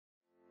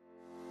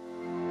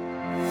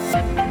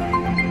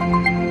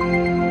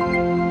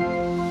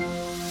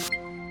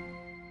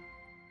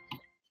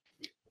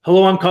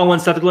Hello, I'm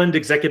Colin Sutherland,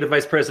 Executive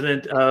Vice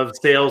President of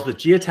Sales with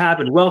Geotab,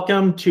 and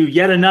welcome to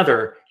yet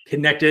another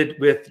Connected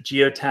with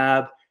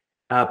Geotab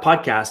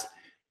podcast.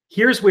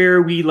 Here's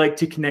where we like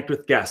to connect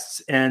with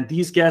guests, and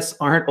these guests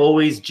aren't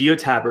always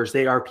Geotabbers.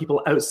 They are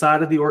people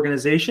outside of the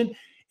organization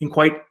and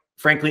quite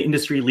frankly,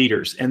 industry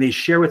leaders, and they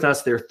share with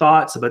us their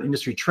thoughts about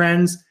industry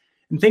trends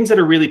and things that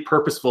are really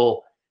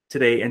purposeful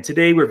today. And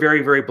today we're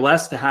very, very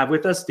blessed to have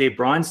with us Dave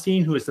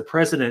Bronstein, who is the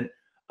president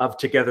of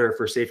Together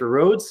for Safer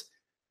Roads.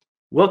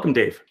 Welcome,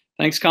 Dave.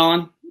 Thanks,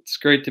 Colin. It's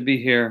great to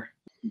be here.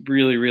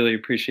 Really, really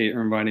appreciate you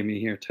inviting me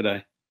here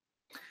today.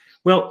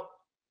 Well,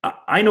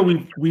 I know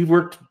we've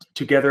worked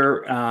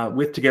together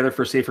with Together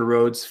for Safer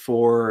Roads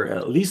for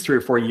at least 3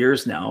 or 4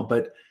 years now,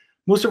 but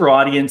most of our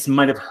audience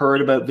might have heard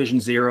about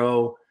Vision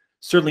Zero,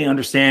 certainly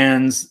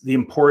understands the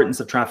importance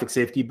of traffic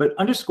safety, but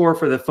underscore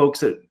for the folks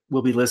that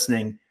will be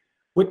listening,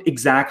 what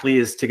exactly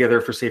is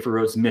Together for Safer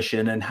Roads'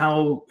 mission, and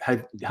how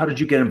did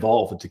you get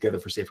involved with Together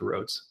for Safer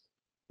Roads?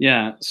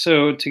 Yeah,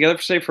 so Together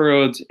for Safer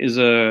Roads is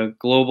a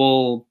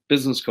global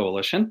business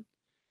coalition.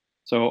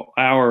 So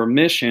our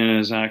mission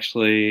is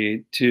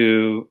actually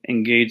to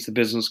engage the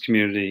business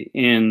community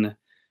in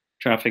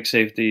traffic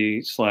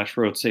safety /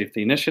 road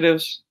safety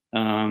initiatives.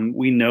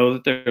 We know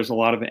that there's a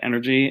lot of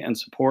energy and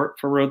support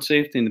for road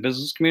safety in the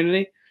business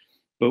community,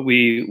 but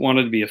we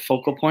wanted to be a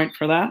focal point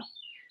for that.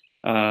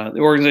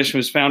 The organization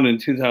was founded in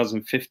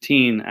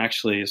 2015,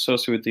 actually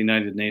associated with the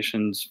United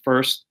Nations'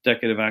 first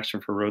Decade of Action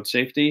for Road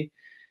Safety.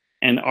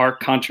 And our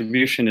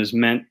contribution is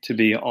meant to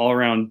be all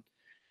around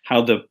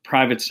how the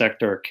private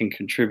sector can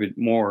contribute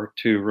more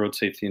to road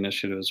safety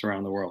initiatives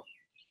around the world.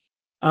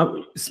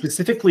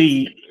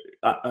 Specifically,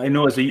 I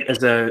know as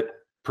a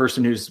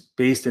person who's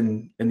based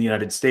in the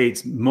United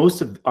States,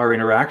 most of our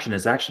interaction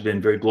has actually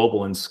been very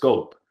global in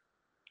scope.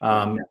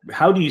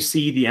 How do you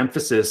see the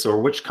emphasis,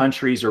 or which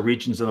countries or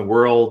regions in the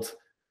world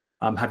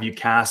have you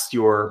cast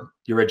your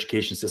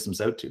education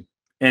systems out to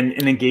and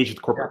engaged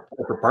with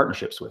corporate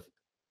partnerships with?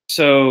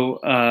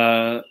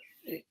 So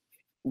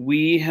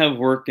we have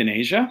worked in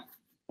Asia,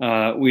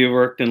 we have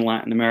worked in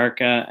Latin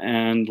America,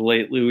 and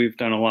lately we've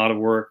done a lot of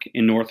work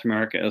in North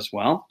America as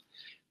well.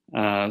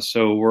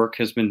 So work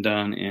has been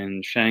done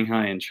in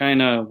Shanghai in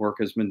China, work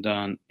has been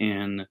done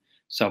in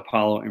Sao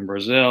Paulo in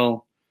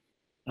Brazil.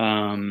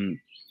 And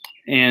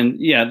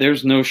yeah,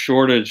 there's no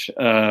shortage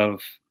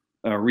of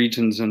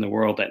regions in the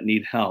world that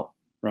need help,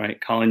 right?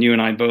 Colin, you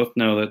and I both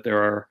know that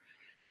there are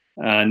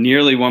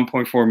nearly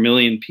 1.4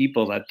 million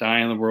people that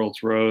die on the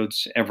world's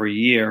roads every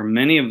year.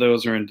 Many of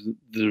those are in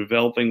the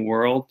developing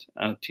world.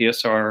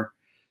 TSR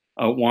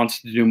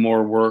wants to do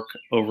more work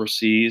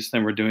overseas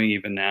than we're doing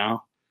even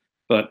now.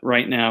 But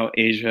right now,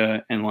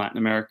 Asia and Latin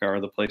America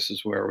are the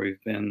places where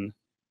we've been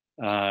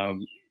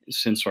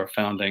since our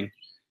founding.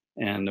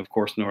 And of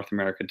course, North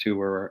America too,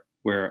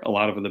 where a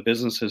lot of the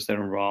businesses that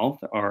are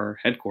involved are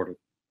headquartered.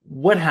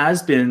 What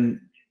has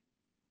been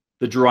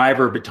the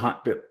driver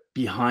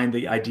behind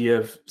the idea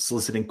of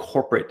soliciting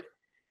corporate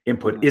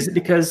input? Is it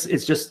because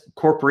it's just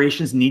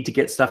corporations need to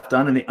get stuff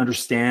done and they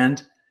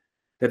understand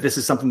that this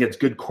is something that's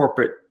good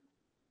corporate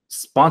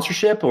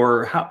sponsorship,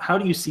 or how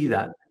do you see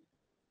that?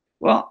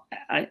 Well,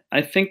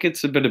 I think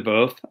it's a bit of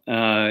both.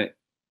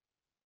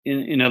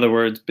 In other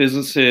words,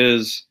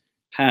 businesses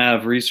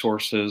have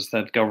resources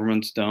that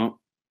governments don't.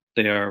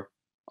 They are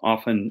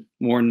often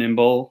more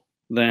nimble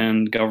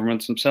than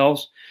governments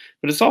themselves.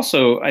 But it's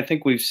also, I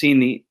think we've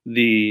seen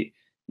the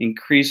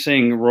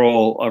increasing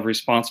role of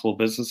responsible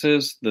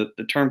businesses. The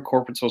term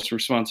corporate social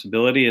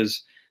responsibility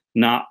is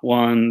not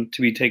one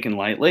to be taken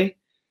lightly.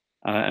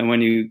 And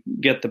when you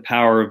get the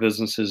power of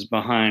businesses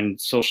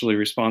behind socially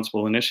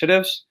responsible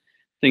initiatives,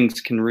 things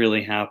can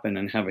really happen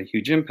and have a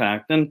huge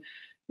impact. And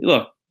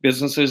look,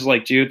 businesses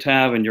like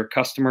Geotab and your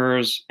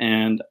customers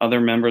and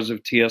other members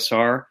of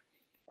TSR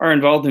are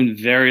involved in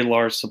very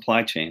large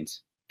supply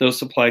chains. Those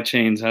supply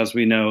chains, as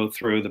we know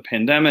through the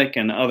pandemic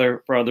and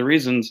for other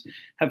reasons,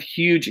 have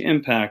huge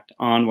impact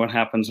on what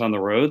happens on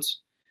the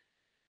roads.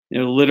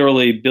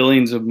 Literally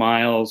billions of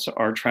miles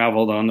are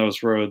traveled on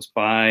those roads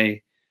by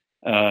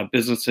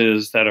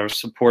businesses that are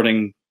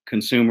supporting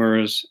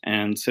consumers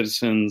and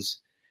citizens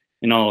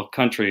in all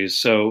countries.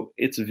 So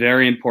it's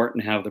very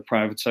important to have the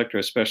private sector,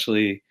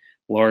 especially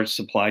large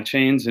supply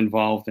chains,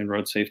 involved in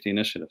road safety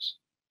initiatives.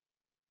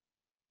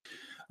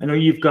 I know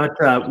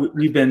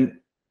we've been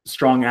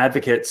strong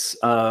advocates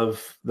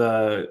of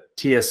the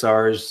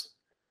TSR's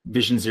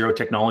Vision Zero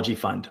Technology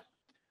Fund.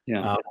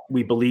 Yeah.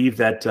 We believe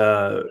that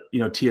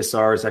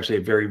TSR is actually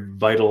a very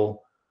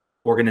vital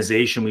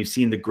organization. We've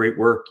seen the great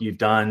work you've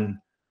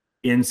done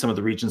in some of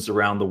the regions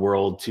around the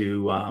world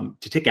to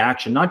take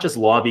action, not just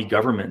lobby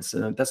governments.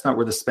 And that's not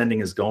where the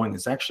spending is going.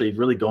 It's actually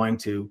really going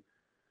to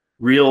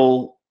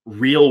real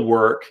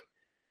work,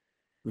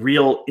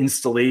 real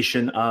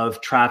installation of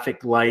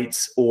traffic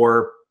lights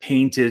or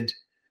painted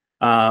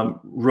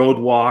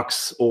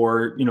roadwalks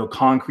or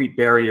concrete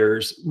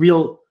barriers,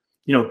 real,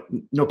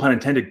 no pun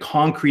intended,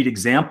 concrete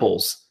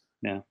examples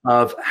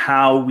of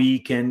how we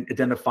can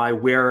identify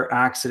where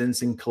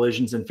accidents and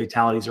collisions and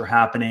fatalities are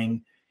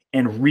happening,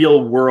 and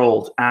real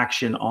world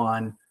action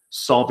on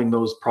solving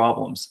those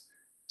problems.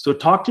 So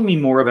talk to me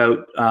more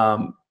about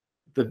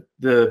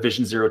the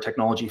Vision Zero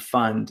Technology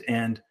Fund,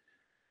 and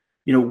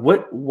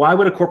why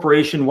would a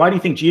corporation, why do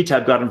you think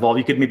Geotab got involved?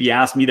 You could maybe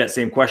ask me that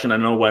same question. I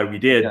don't know why we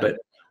did, but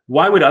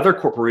why would other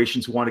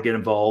corporations want to get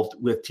involved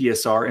with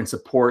TSR and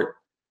support,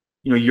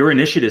 your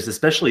initiatives,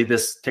 especially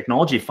this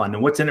technology fund,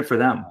 and what's in it for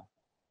them?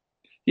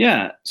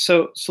 Yeah.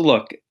 So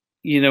look,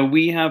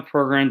 we have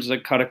programs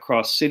that cut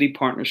across city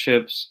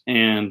partnerships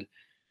and,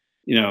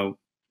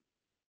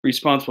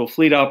 responsible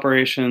fleet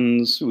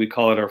operations. We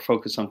call it our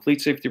Focus on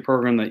Fleet Safety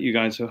program that you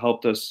guys have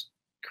helped us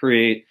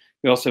create.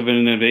 We also have an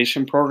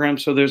innovation program.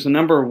 So there's a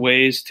number of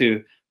ways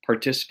to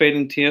participate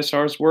in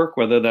TSR's work,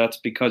 whether that's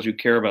because you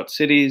care about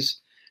cities,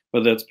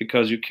 whether that's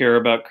because you care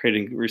about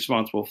creating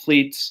responsible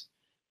fleets,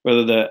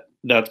 whether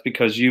that's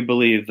because you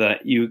believe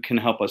that you can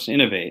help us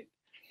innovate.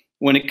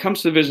 When it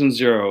comes to Vision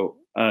Zero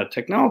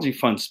Technology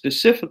Fund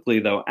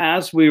specifically, though,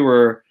 as we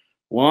were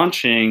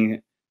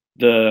launching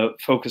the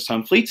Focus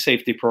on Fleet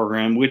Safety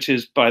program, which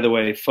is, by the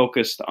way,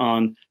 focused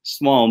on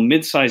small,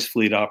 mid-sized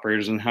fleet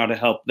operators and how to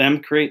help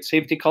them create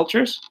safety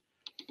cultures,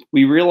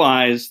 we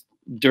realized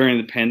during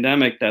the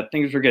pandemic that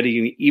things were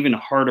getting even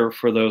harder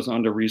for those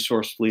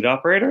under-resourced fleet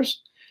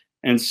operators.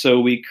 And so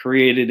we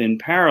created in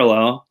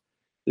parallel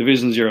the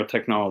Vision Zero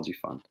Technology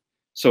Fund.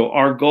 So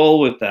our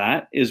goal with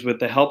that is, with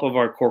the help of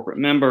our corporate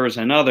members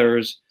and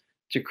others,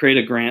 to create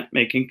a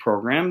grant-making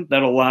program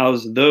that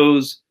allows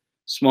those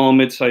small,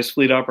 mid-sized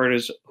fleet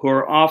operators who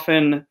are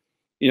often,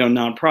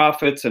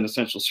 nonprofits and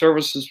essential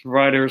services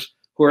providers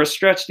who are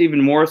stretched even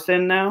more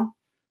thin now,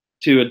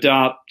 to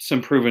adopt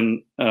some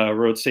proven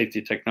road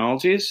safety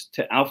technologies,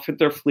 to outfit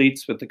their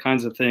fleets with the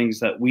kinds of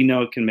things that we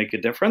know can make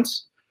a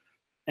difference,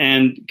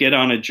 and get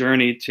on a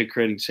journey to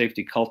creating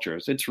safety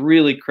cultures. It's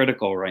really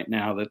critical right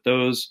now that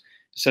those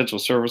essential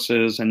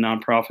services and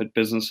nonprofit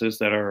businesses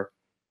that are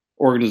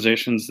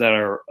organizations that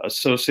are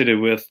associated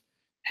with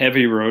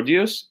heavy road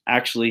use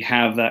actually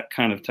have that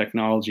kind of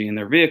technology in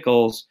their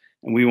vehicles,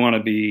 and we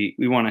want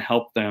to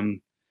help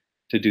them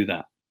to do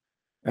that.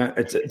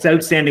 It's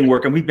outstanding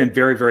work, and we've been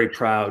very, very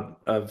proud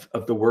of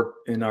the work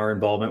in our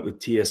involvement with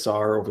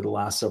TSR over the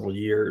last several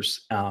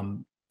years.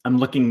 I'm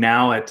looking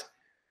now at,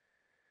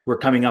 we're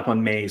coming up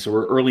on May, so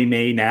we're early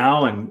May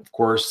now, and of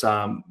course,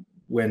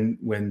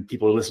 when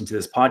people listen to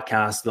this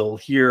podcast, they'll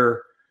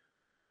hear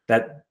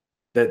that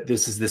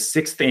this is the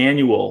 6th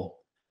annual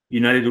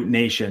United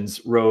Nations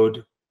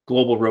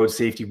Global Road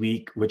Safety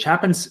Week, which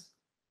happens,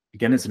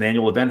 again, it's an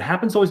annual event,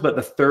 happens always about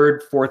the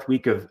 3rd, 4th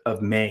week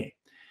of May.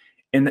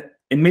 And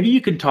maybe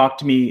you can talk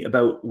to me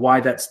about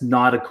why that's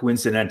not a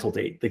coincidental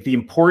date, like the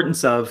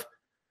importance of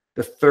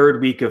the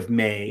 3rd week of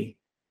May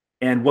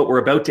and what we're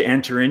about to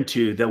enter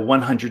into, the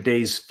 100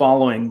 days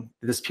following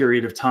this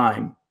period of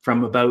time,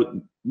 from about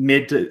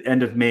mid to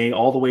end of May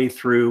all the way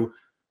through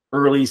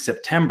early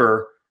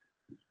September,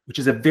 which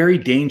is a very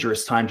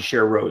dangerous time to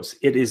share roads.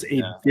 It is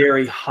a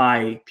very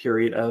high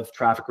period of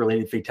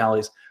traffic-related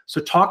fatalities. So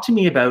talk to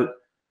me about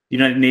the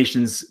United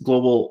Nations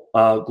Global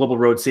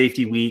Road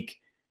Safety Week,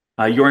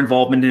 your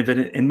involvement in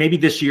it, and maybe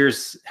this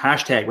year's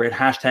hashtag, right?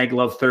 Hashtag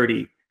Love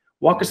 30.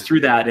 Walk us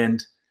through that,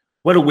 and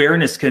what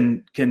awareness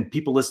can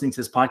people listening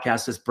to this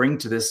podcast just bring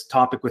to this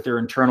topic with their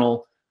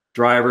internal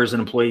drivers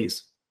and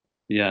employees?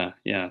 Yeah.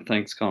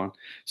 Thanks, Colin.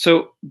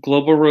 So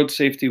Global Road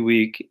Safety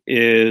Week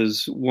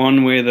is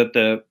one way that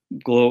the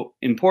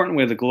important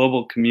way the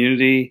global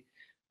community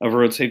of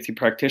road safety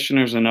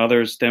practitioners and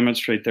others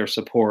demonstrate their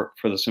support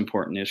for this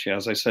important issue.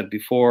 As I said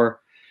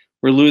before,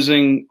 we're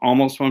losing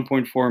almost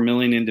 1.4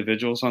 million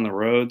individuals on the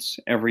roads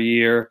every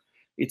year.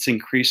 It's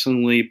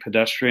increasingly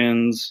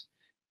pedestrians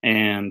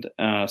and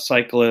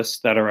cyclists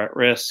that are at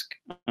risk,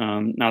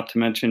 not to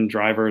mention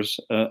drivers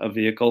of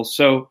vehicles.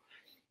 So,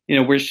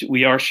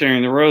 we are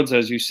sharing the roads,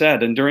 as you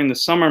said, and during the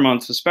summer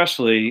months,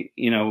 especially,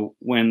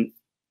 when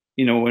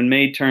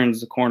May turns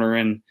the corner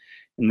in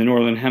the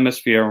Northern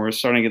Hemisphere, and we're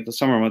starting at the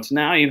summer months,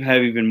 now you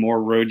have even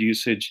more road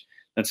usage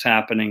that's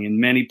happening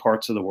in many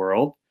parts of the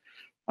world.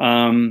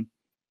 And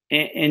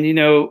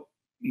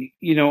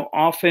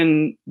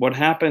often what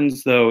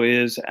happens, though,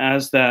 is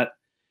as that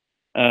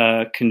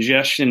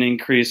congestion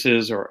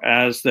increases, or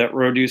as that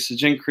road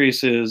usage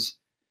increases,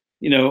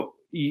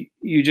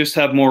 you just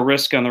have more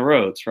risk on the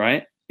roads,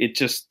 right? It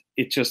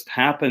just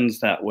happens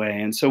that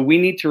way. And so we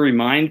need to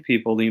remind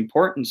people the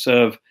importance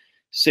of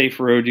safe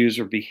road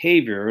user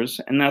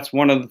behaviors. And that's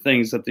one of the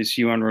things that this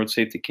UN Road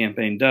Safety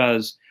Campaign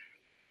does.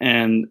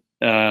 And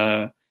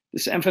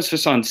this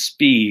emphasis on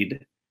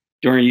speed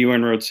during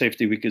UN Road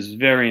Safety Week is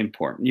very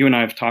important. You and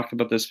I have talked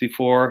about this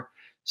before.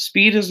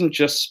 Speed isn't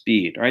just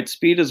speed, right?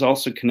 Speed is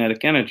also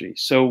kinetic energy.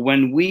 So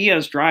when we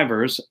as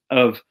drivers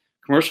of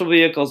commercial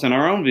vehicles and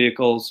our own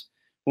vehicles,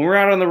 when we're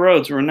out on the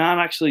roads, we're not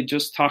actually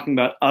just talking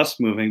about us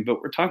moving, but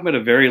we're talking about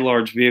a very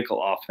large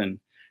vehicle often.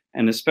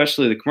 And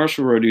especially the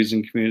commercial road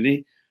using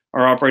community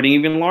are operating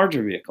even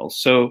larger vehicles.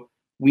 So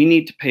we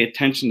need to pay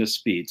attention to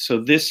speed.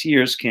 So this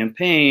year's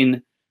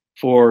campaign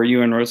for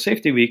UN Road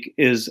Safety Week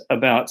is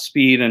about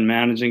speed and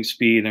managing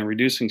speed and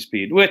reducing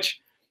speed, which,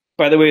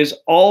 by the way, is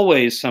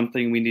always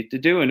something we need to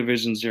do in a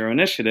Vision Zero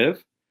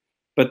initiative.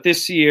 But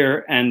this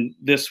year and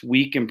this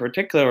week in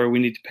particular, we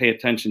need to pay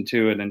attention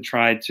to it and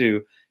try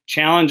to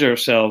challenge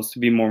ourselves to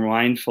be more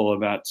mindful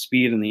about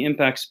speed and the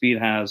impact speed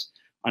has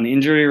on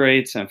injury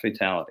rates and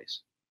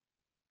fatalities.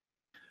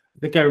 I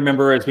think I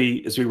remember as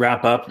we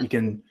wrap up, we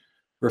can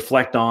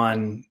reflect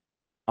on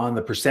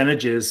the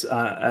percentages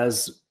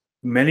as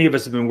many of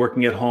us have been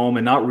working at home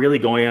and not really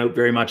going out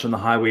very much on the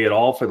highway at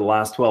all for the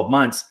last 12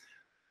 months.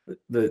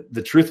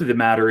 The truth of the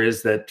matter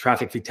is that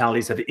traffic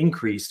fatalities have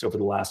increased over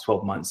the last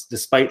 12 months,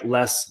 despite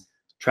less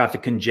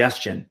traffic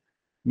congestion.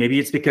 Maybe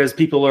it's because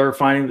people are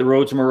finding the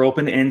roads more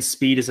open and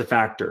speed is a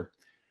factor.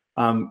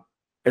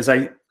 As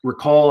I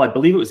recall, I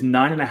believe it was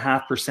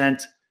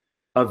 9.5%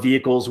 of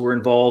vehicles were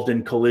involved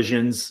in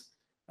collisions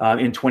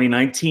in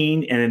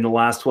 2019. And in the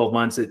last 12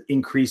 months, it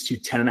increased to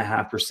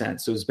 10.5%.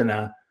 So there's been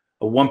a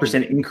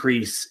 1%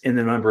 increase in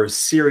the number of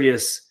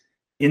serious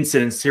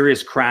incidents,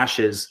 serious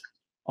crashes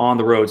on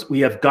the roads. We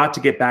have got to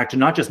get back to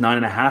not just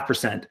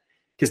 9.5%,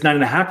 because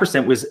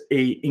 9.5% was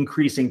a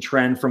increasing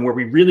trend from where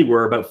we really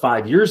were about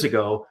 5 years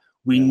ago.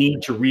 We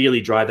need to really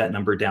drive that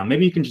number down.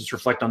 Maybe you can just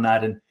reflect on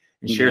that and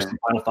share some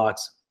final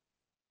thoughts.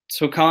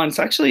 So Colin, it's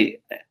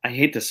actually, I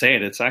hate to say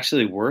it, it's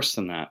actually worse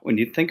than that. When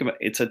you think about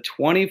it, it's a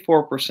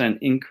 24%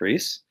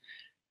 increase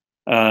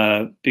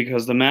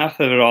because the math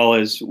of it all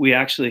is we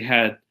actually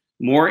had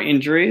more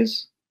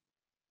injuries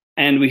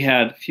and we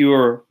had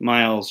fewer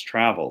miles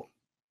traveled.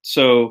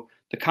 So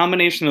the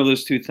combination of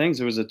those two things,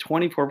 there was a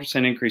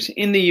 24% increase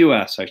in the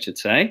US, I should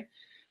say,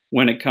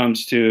 when it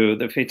comes to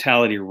the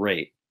fatality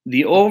rate.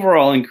 The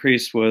overall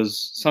increase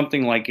was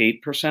something like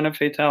 8% of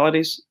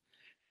fatalities.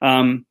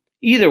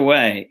 Either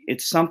way,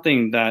 it's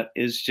something that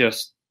is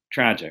just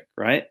tragic,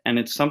 right? And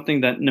it's something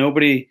that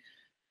nobody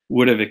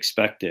would have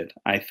expected,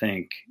 I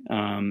think.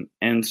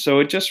 And so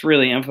it just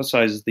really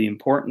emphasizes the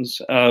importance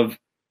of,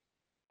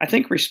 I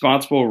think,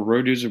 responsible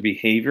road user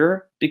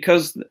behavior,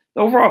 because the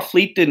overall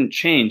fleet didn't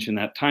change in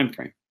that time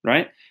frame,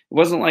 right? It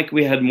wasn't like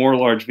we had more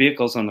large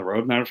vehicles on the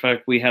road. Matter of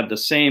fact, we had the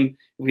same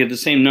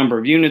number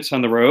of units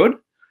on the road,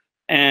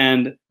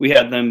 and we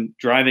had them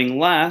driving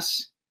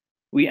less.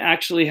 We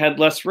actually had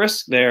less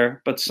risk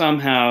there, but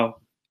somehow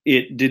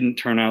it didn't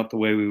turn out the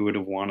way we would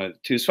have wanted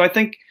it to. So I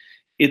think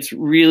it's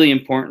really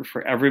important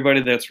for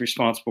everybody that's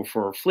responsible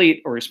for a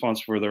fleet or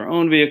responsible for their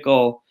own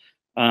vehicle.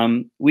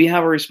 We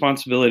have a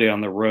responsibility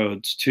on the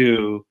roads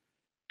to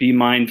be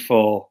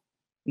mindful,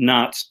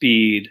 not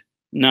speed,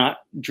 not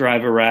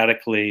drive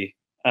erratically.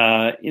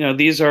 There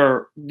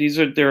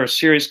are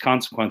serious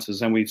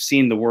consequences, and we've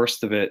seen the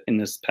worst of it in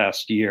this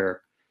past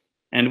year.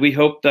 And we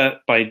hope that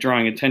by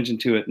drawing attention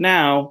to it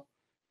now,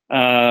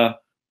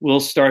 we'll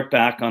start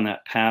back on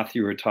that path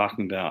you were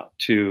talking about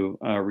to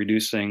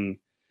reducing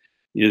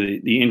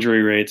the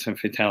injury rates and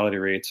fatality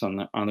rates on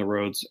the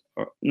roads,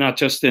 not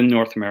just in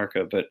North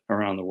America, but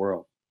around the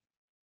world.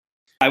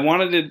 I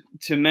wanted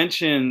to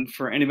mention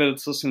for anybody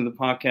that's listening to the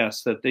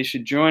podcast that they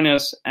should join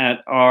us at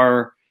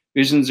our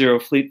Vision Zero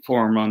Fleet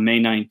Forum on May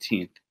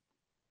 19th,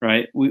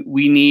 right?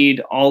 We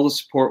need all the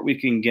support we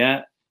can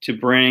get to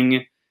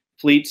bring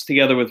fleets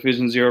together with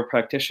Vision Zero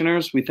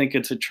practitioners. We think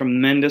it's a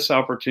tremendous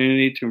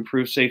opportunity to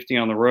improve safety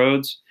on the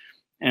roads.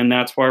 And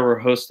that's why we're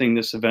hosting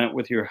this event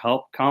with your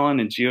help, Colin,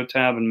 and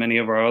Geotab and many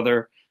of our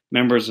other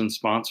members and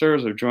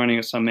sponsors are joining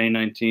us on May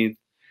 19th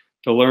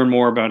to learn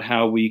more about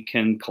how we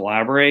can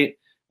collaborate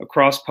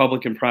across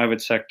public and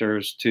private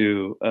sectors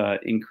to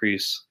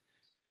increase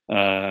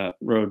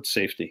road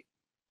safety.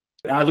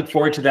 I look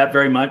forward to that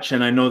very much.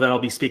 And I know that I'll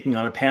be speaking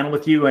on a panel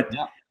with you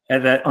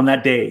on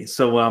that day.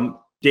 So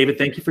David,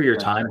 thank you for your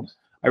time.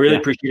 I really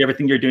appreciate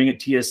everything you're doing at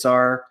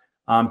TSR.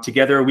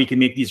 Together, we can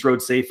make these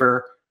roads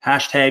safer.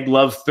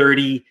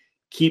 #Love30.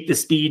 Keep the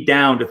speed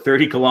down to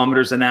 30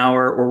 kilometers an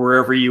hour or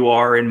wherever you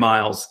are in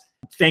miles.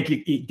 Thank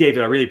you,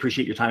 David. I really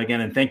appreciate your time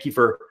again. And thank you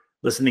for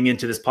listening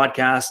into this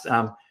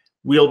podcast.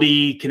 We'll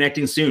be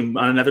connecting soon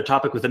on another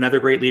topic with another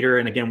great leader.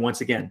 And again,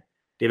 once again,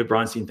 David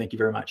Bronstein, thank you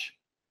very much.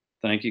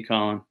 Thank you,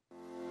 Colin.